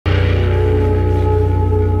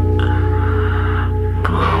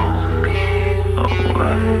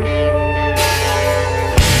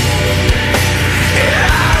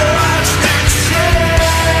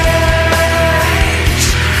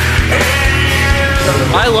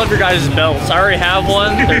I love your guys' belts. I already have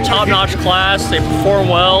one. They're top-notch class. They perform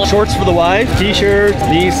well. Shorts for the wife, t-shirt,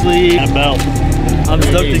 knee sleeve, and a belt. I'm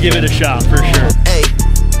stoked to give it a shot for sure. Hey,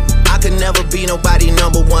 I could never be nobody #1.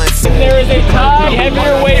 If there is a tie,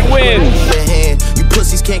 heavier weight wins. You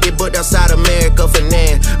pussies can't get booked outside America for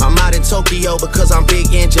nan. I'm out in Tokyo because I'm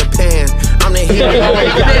big in Japan. I'm the hero.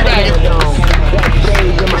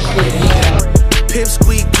 Pip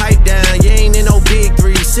squeak, pipe down. You ain't in no big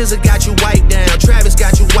three. SZA got you wiped down. Travis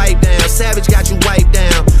got you